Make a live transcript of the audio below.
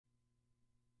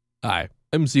Hi,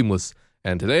 I'm Seamless,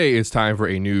 and today it's time for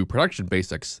a new production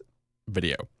basics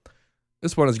video.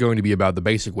 This one is going to be about the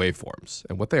basic waveforms,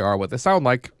 and what they are, what they sound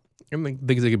like, and the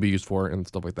things they can be used for, and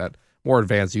stuff like that. More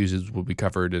advanced uses will be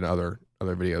covered in other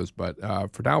videos, but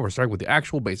for now we're starting with the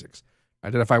actual basics,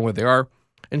 identifying what they are,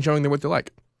 and showing them what they're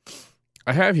like.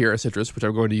 I have here a citrus, which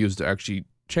I'm going to use to actually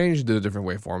change the different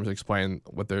waveforms, explain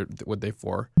what they're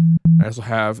for. I also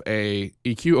have a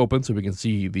EQ open so we can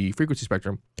see the frequency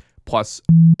spectrum, plus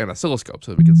an oscilloscope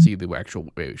so that we can see the actual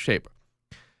wave shape.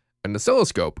 An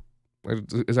oscilloscope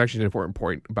is actually an important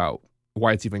point about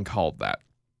why it's even called that.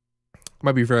 It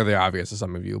might be fairly obvious to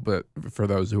some of you, but for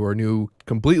those who are new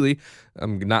completely,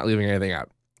 I'm not leaving anything out.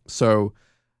 So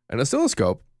an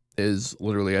oscilloscope is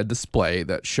literally a display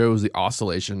that shows the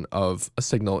oscillation of a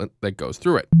signal that goes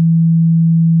through it.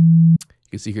 You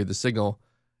can see here the signal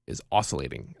is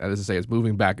oscillating. That is to say, it's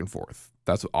moving back and forth.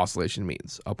 That's what oscillation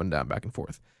means, up and down, back and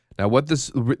forth. Now,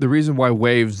 the reason why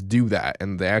waves do that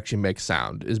and they actually make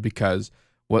sound is because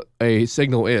what a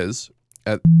signal is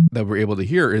that we're able to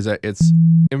hear is that it's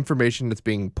information that's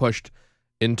being pushed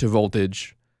into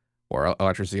voltage or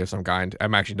electricity of some kind.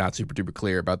 I'm actually not super duper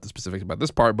clear about the specifics about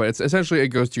this part, but it's essentially it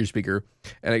goes to your speaker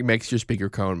and it makes your speaker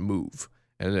cone move.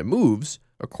 And it moves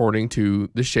according to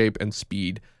the shape and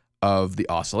speed of the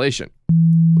oscillation,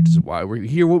 which is why we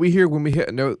hear what we hear when we hit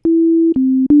a note.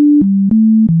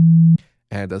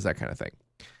 And it does that kind of thing.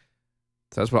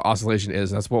 So that's what oscillation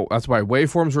is. And that's why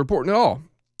waveforms are important at all.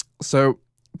 So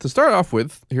to start off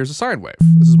with, here's a sine wave.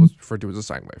 This is what's referred to as a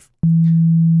sine wave.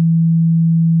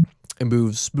 It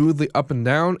moves smoothly up and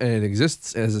down, and it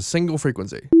exists as a single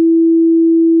frequency.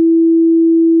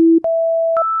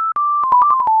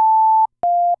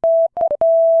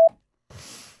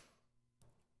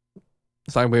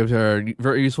 Sine waves are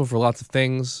very useful for lots of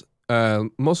things.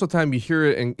 Most of the time you hear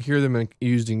it and hear them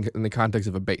used in the context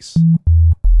of a bass,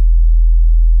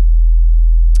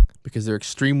 because they're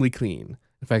extremely clean.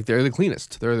 In fact, they're the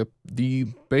cleanest. They're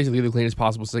basically the cleanest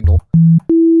possible signal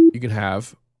you can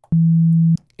have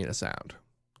in a sound.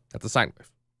 That's a sine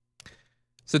wave.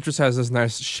 Citrus has this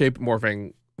nice shape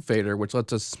morphing fader, which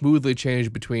lets us smoothly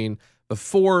change between the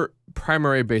four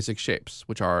primary basic shapes,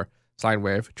 which are sine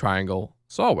wave, triangle,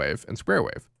 saw wave, and square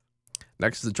wave.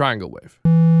 Next is the triangle wave.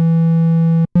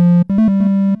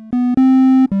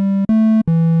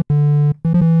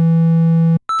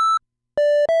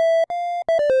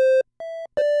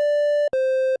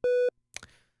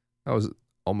 That was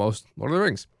almost Lord of the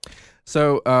Rings.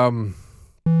 So, a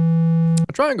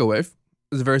triangle wave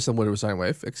is very similar to a sine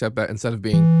wave, except that instead of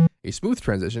being a smooth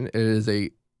transition, it is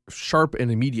a sharp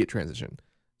and immediate transition.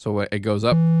 So it goes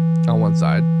up on one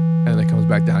side, and then it comes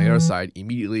back down the other side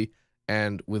immediately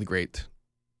and with great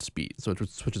speed. So it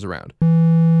switches around.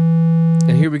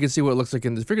 And here we can see what it looks like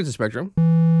in the frequency spectrum.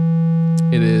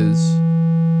 It is,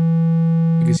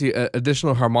 you can see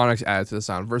additional harmonics added to the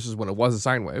sound versus when it was a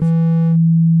sine wave.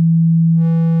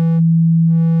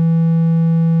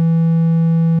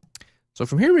 So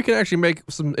from here we can actually make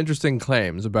some interesting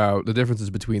claims about the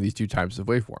differences between these two types of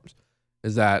waveforms.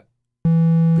 Is that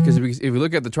because if we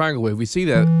look at the triangle wave, we see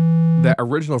that that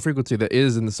original frequency that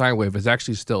is in the sine wave is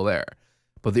actually still there.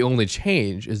 But the only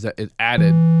change is that it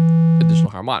added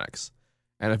additional harmonics.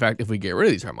 And in fact, if we get rid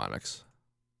of these harmonics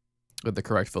with the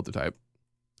correct filter type,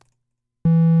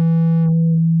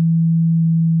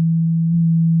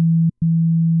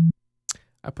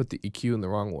 I put the EQ in the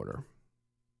wrong order.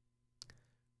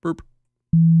 Boop.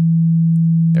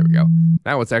 There we go.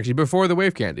 Now it's actually before the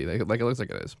wave candy, like it looks like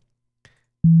it is.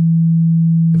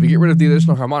 If we get rid of the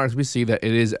additional harmonics, we see that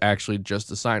it is actually just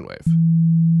a sine wave.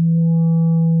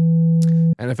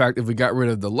 And in fact, if we got rid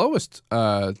of the lowest,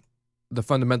 the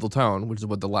fundamental tone, which is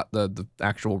what the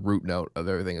actual root note of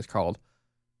everything is called,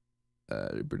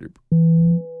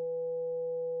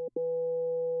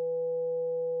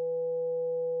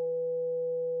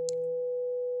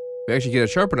 we actually get it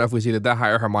sharp enough, we see that that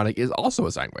higher harmonic is also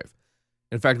a sine wave.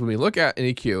 In fact, when we look at an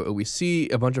EQ and we see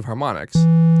a bunch of harmonics,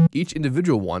 each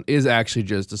individual one is actually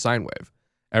just a sine wave.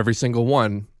 Every single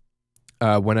one,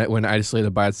 when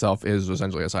isolated by itself, is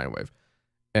essentially a sine wave.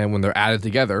 And when they're added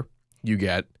together, you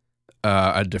get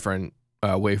a different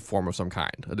waveform of some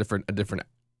kind, a different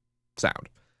sound.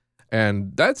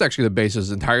 And that's actually the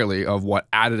basis entirely of what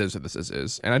additive synthesis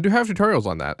is. And I do have tutorials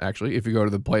on that, actually. If you go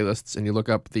to the playlists and you look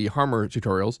up the Harmer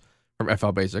tutorials from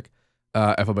FL Basic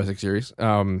series,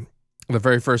 the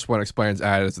very first one explains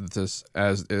additive synthesis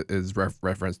as it is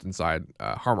referenced inside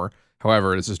Harmer.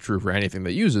 However, this is true for anything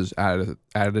that uses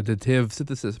additive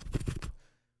synthesis.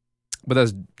 But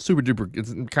that's super duper,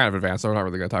 it's kind of advanced, so I'm not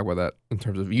really going to talk about that in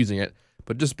terms of using it.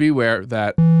 But just be aware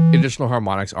that additional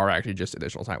harmonics are actually just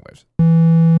additional sine waves.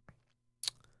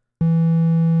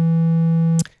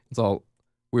 It's all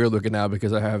weird looking now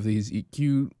because I have these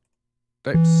EQ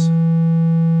types.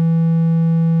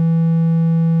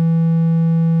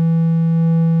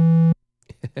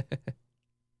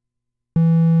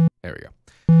 There we go.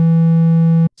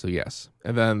 So yes.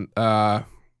 And then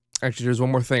actually there's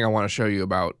one more thing I want to show you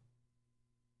about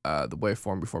the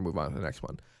waveform before I move on to the next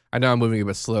one. I know I'm moving a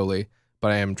bit slowly,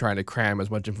 but I am trying to cram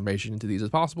as much information into these as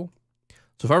possible.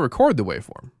 So if I record the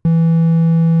waveform,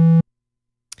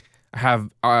 I have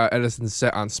Edison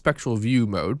set on spectral view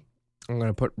mode. I'm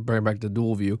going to bring it back to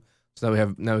dual view. So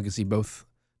now we can see both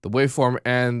the waveform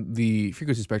and the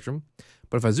frequency spectrum.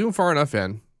 But if I zoom far enough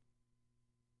in,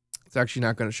 it's actually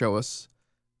not going to show us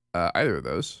either of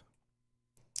those.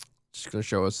 It's just going to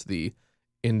show us the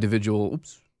individual,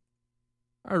 oops,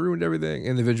 I ruined everything,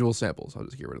 individual samples. I'll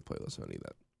just get rid of the playlist. I don't need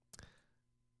that.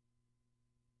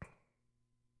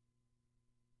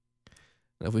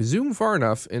 Now if we zoom far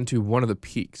enough into one of the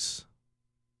peaks,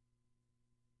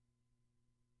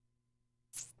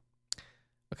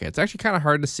 okay, it's actually kind of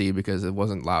hard to see because it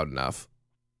wasn't loud enough.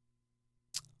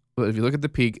 But if you look at the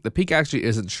peak actually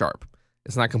isn't sharp.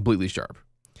 It's not completely sharp.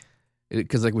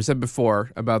 Because like we said before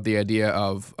about the idea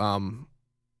of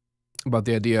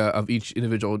each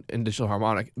individual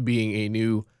harmonic being a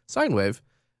new sine wave,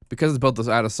 because it's built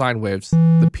out of sine waves,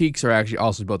 the peaks are actually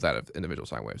also built out of individual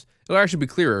sine waves. It'll actually be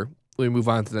clearer when we move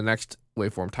on to the next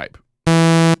waveform type,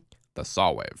 the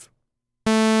saw wave.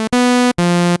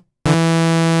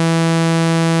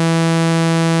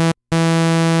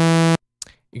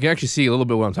 You can actually see a little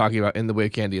bit what I'm talking about in the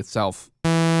wave candy itself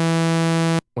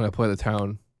when I play the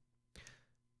tone.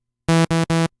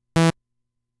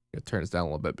 It turns down a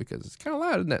little bit because it's kind of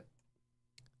loud, isn't it?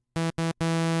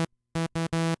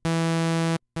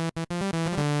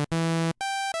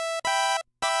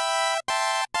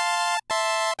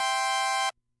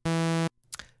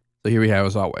 So here we have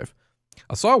a saw wave.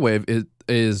 A saw wave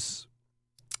is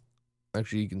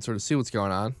actually, you can sort of see what's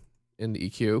going on in the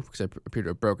EQ because I appear to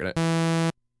have broken it.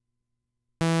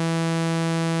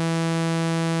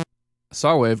 A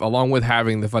saw wave, along with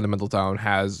having the fundamental tone,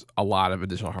 has a lot of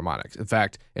additional harmonics. In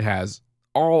fact, it has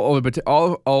all of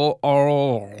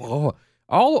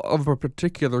a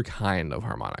particular kind of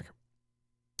harmonic.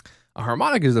 A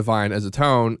harmonic is defined as a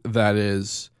tone that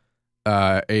is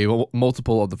a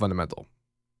multiple of the fundamental,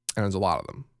 and there's a lot of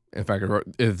them. In fact,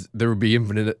 if there would be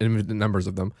infinite numbers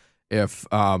of them if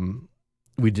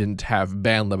we didn't have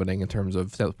band limiting in terms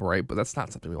of sample rate, but that's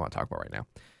not something we want to talk about right now.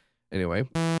 Anyway,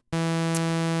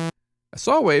 a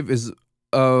saw wave is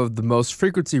of the most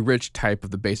frequency-rich type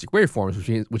of the basic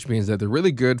waveforms, which means that they're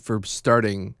really good for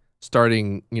starting,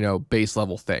 base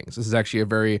level things. This is actually a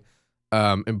very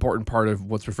important part of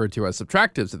what's referred to as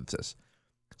subtractive synthesis.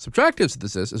 Subtractive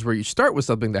synthesis is where you start with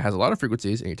something that has a lot of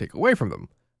frequencies and you take away from them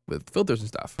with filters and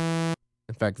stuff.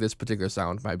 In fact, this particular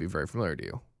sound might be very familiar to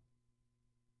you.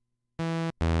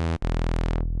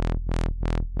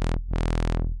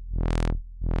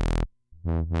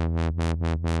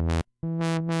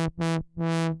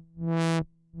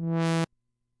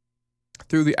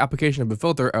 Through the application of a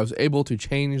filter, I was able to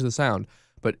change the sound,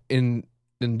 but in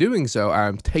doing so,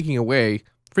 I'm taking away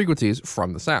frequencies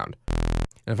from the sound.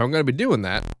 And if I'm going to be doing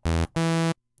that,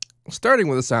 starting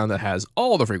with a sound that has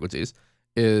all the frequencies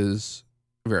is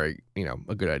very,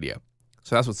 a good idea.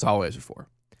 So that's what saw waves are for.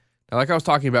 Now, like I was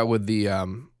talking about with the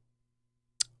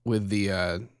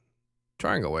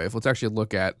triangle wave, let's actually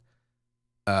look at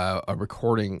a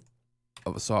recording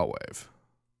of a saw wave.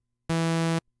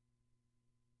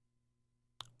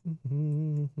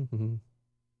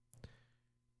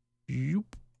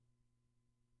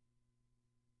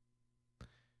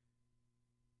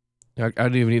 I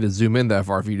don't even need to zoom in that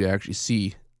far for you to actually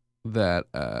see that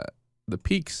the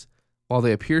peaks, while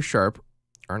they appear sharp,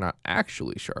 are not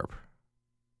actually sharp.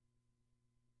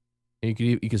 And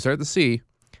you can start to see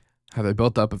how they're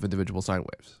built up of individual sine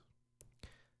waves.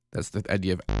 That's the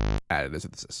idea of additive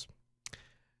synthesis.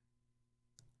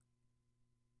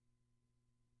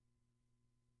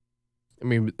 I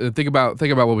mean, think about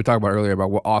what we talked about earlier about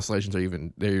what oscillations are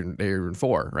even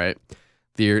for, right?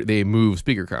 They move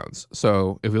speaker cones.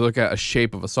 So if we look at a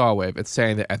shape of a saw wave, it's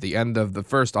saying that at the end of the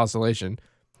first oscillation,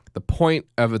 the point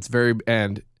of its very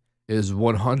end is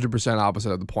 100%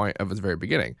 opposite of the point of its very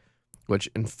beginning, which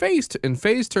in phase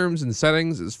terms and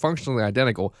settings is functionally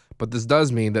identical. But this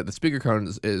does mean that the speaker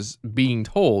cone is being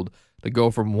told to go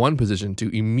from one position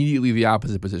to immediately the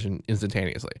opposite position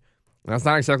instantaneously. And that's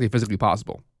not exactly physically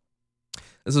possible.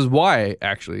 This is why,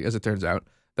 actually, as it turns out,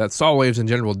 that saw waves in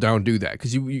general don't do that,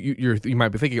 because you might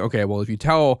be thinking, okay, well, if you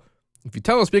tell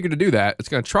a speaker to do that, it's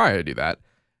going to try to do that,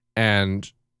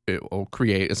 and it will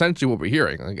create essentially what we're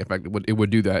hearing. Like, in fact, it would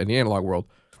do that in the analog world.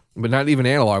 but not even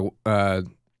analog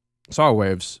saw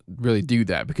waves really do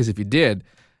that, because if you did,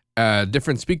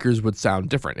 different speakers would sound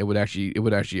different. It would actually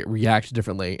react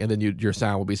differently, and then your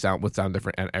sound would sound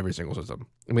different in every single system.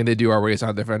 I mean, they do already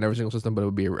sound different in every single system, but it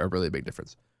would be a really big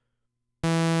difference.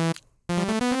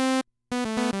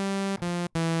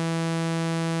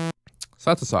 So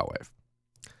that's a saw wave.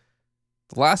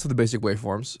 The last of the basic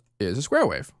waveforms is a square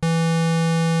wave.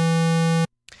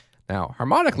 Now,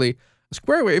 harmonically, a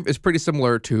square wave is pretty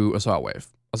similar to a saw wave.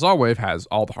 A saw wave has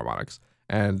all the harmonics,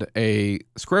 and a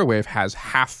square wave has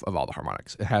half of all the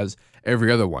harmonics. It has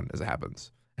every other one as it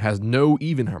happens. It has no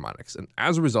even harmonics, and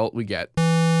as a result, we get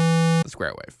the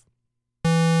square wave.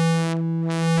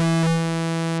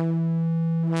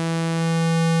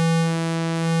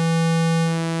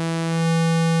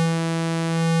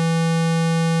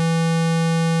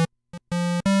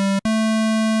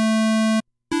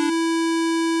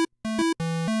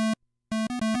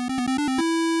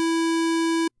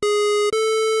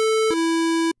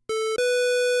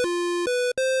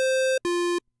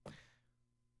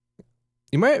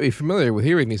 You might be familiar with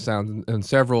hearing these sounds in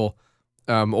several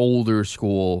older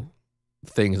school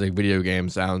things like video game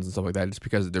sounds and stuff like that, just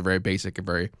because they're very basic and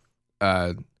very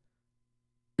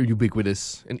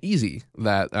ubiquitous and easy.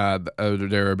 That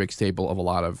they're a big staple of a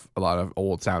lot of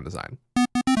old sound design.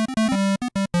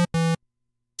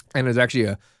 And there's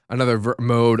actually another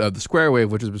mode of the square wave,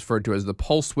 which is referred to as the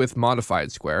pulse width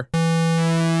modified square,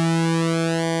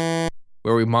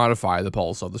 where we modify the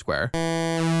pulse of the square.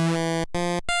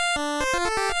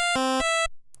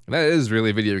 That is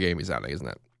really video gamey sounding,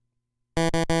 isn't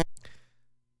it?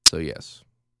 So yes.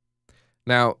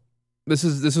 Now, this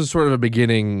is sort of a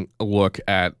beginning look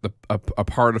at a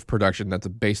part of production that's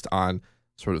based on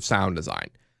sort of sound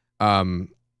design, and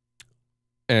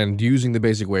using the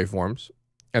basic waveforms,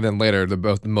 and then later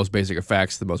the most basic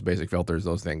effects, the most basic filters,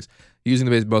 those things. Using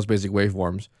the most basic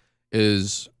waveforms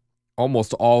is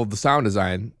almost all of the sound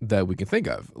design that we can think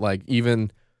of. Like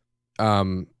even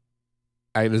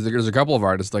there's a couple of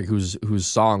artists like whose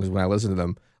songs, when I listen to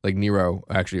them, like Nero,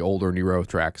 actually older Nero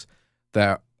tracks,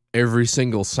 that every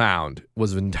single sound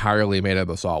was entirely made up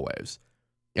of saw waves,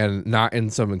 and not in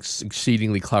some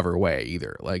exceedingly clever way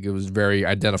either. Like it was very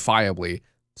identifiably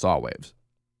saw waves.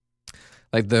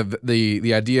 Like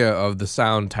the idea of the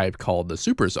sound type called the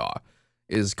super saw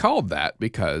is called that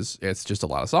because it's just a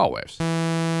lot of saw waves.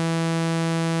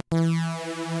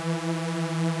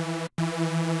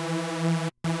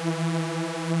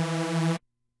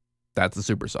 That's the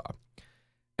super saw.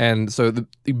 And so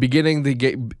you're beginning to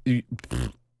get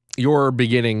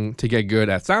good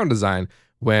at sound design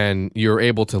when you're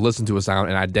able to listen to a sound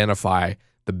and identify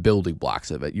the building blocks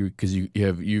of it. Because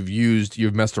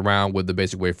you've messed around with the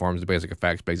basic waveforms, the basic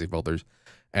effects, basic filters,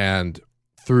 and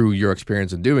through your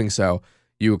experience in doing so,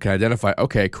 you can identify,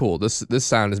 okay, cool, this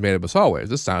sound is made up of saw waves,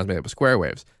 this sound is made up of square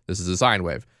waves, this is a sine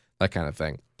wave, that kind of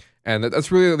thing. And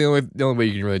that's really the only way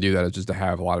you can really do that is just to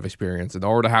have a lot of experience in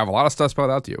order to have a lot of stuff spelled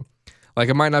out to you. Like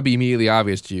it might not be immediately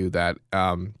obvious to you that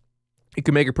you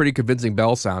can make a pretty convincing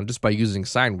bell sound just by using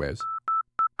sine waves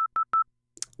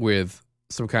with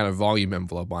some kind of volume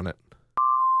envelope on it.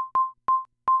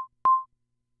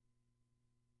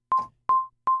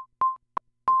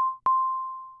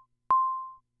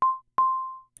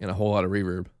 And a whole lot of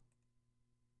reverb.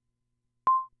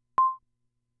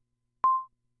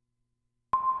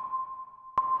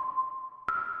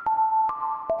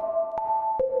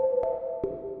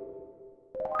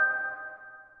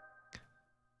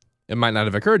 It might not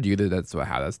have occurred to you that that's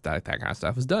how that kind of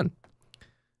stuff is done,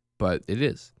 but it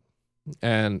is.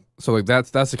 And so like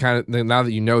that's the kind of thing, now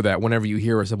that you know that, whenever you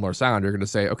hear a similar sound, you're going to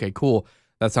say, okay, cool,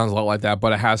 that sounds a lot like that,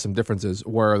 but it has some differences.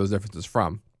 Where are those differences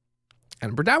from?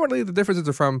 And predominantly the differences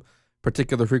are from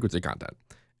particular frequency content.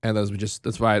 And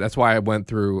that's why I went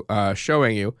through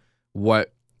showing you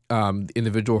what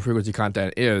individual frequency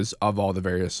content is of all the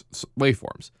various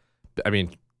waveforms. I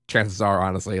mean, chances are,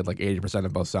 honestly, like 80%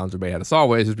 of both sounds are made out of saw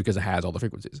waves, is because it has all the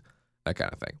frequencies, that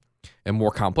kind of thing. And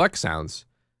more complex sounds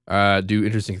do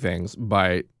interesting things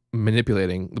by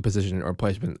manipulating the position or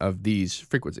placement of these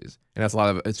frequencies. And that's a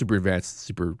lot of super advanced,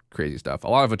 super crazy stuff. A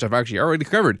lot of which I've actually already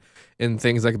covered in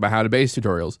things like about how to bass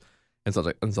tutorials and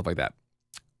stuff like that.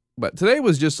 But today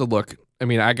was just a look. I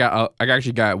mean, I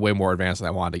actually got way more advanced than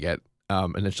I wanted to get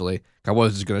initially. I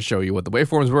was just going to show you what the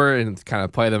waveforms were and kind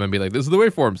of play them and be like, this is the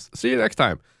waveforms. See you next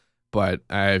time. But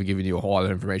I've given you a whole lot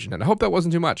of information, and I hope that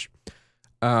wasn't too much.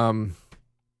 So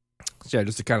yeah,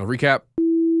 just to kind of recap: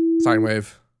 sine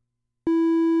wave,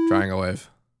 triangle wave,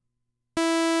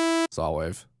 saw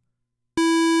wave,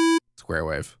 square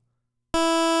wave,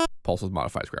 pulse with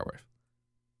modified square wave.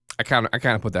 I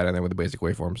kind of put that in there with the basic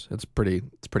waveforms. It's pretty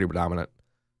predominant.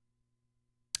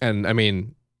 And I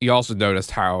mean, you also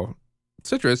noticed how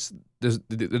Citrus,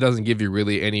 it doesn't give you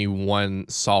really any one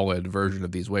solid version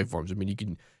of these waveforms. I mean, you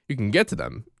can get to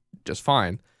them just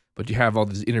fine, but you have all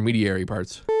these intermediary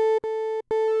parts.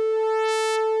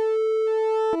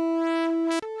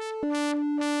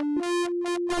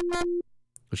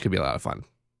 Which could be a lot of fun.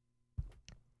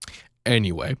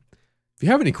 Anyway, if you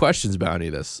have any questions about any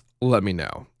of this, let me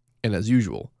know. And as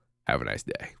usual, have a nice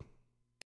day.